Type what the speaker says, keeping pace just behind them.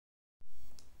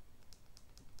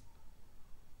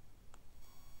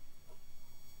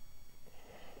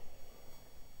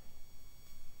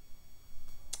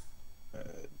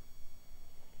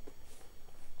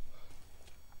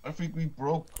I think we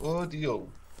broke audio.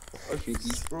 I think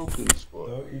he's broken, squad.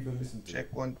 Don't even listen to Check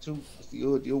it. 1, 2. Is the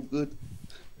audio good?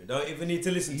 We don't even need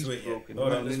to listen He's to it yet. broken,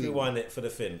 Hold on, man, let's anyway. rewind it for the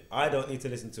fin. I don't need to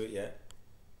listen to it yet.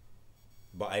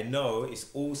 But I know it's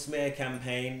all smear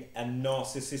campaign and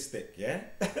narcissistic, yeah?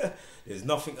 There's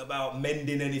nothing about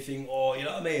mending anything or, you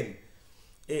know what I mean?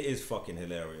 It is fucking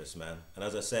hilarious, man. And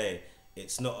as I say,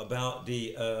 it's not about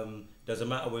the, doesn't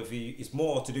matter whether you, it's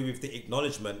more to do with the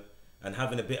acknowledgement and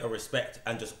having a bit of respect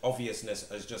and just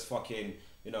obviousness as just fucking,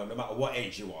 you know, no matter what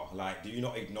age you are. Like, do you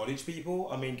not acknowledge people?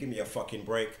 I mean, give me a fucking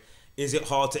break. Is it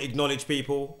hard to acknowledge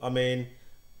people? I mean,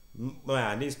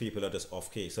 man, these people are just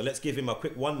off key. So let's give him a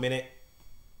quick 1 minute.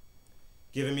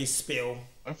 Giving me spill.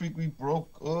 I think we broke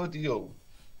audio.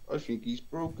 I think he's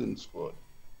broken, squad.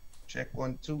 Check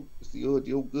 1, 2. Is the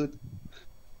audio good?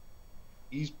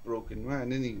 He's broken,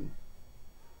 man, isn't he?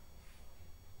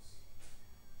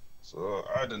 So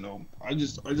I don't know. I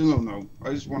don't know.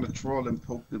 I just want to troll and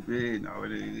poke the bear now,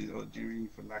 during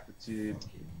for lack of time.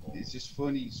 It's just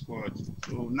funny, squad.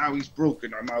 So now he's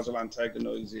broken. I might as well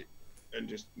antagonize it and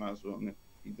just might as well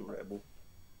be the rebel.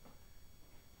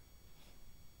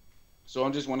 So I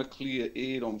just want to clear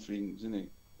air on things, innit?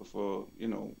 Before, you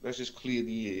know, let's just clear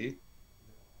the air.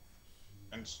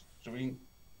 And so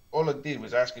all I did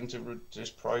was ask him to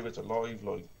just private a live,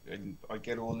 like, and I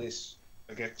get all this.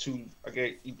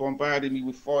 He bombarded me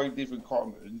with 5 different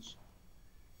comments.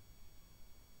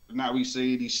 Now he's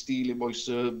saying he's stealing my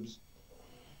subs.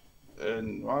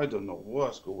 And I don't know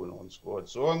what's going on, squad.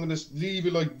 So I'm going to leave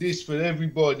it like this for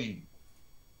everybody.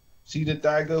 See the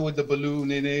dagger with the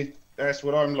balloon in it? That's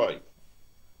what I'm like.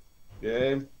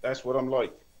 Yeah, that's what I'm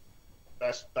like.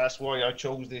 That's why I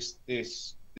chose this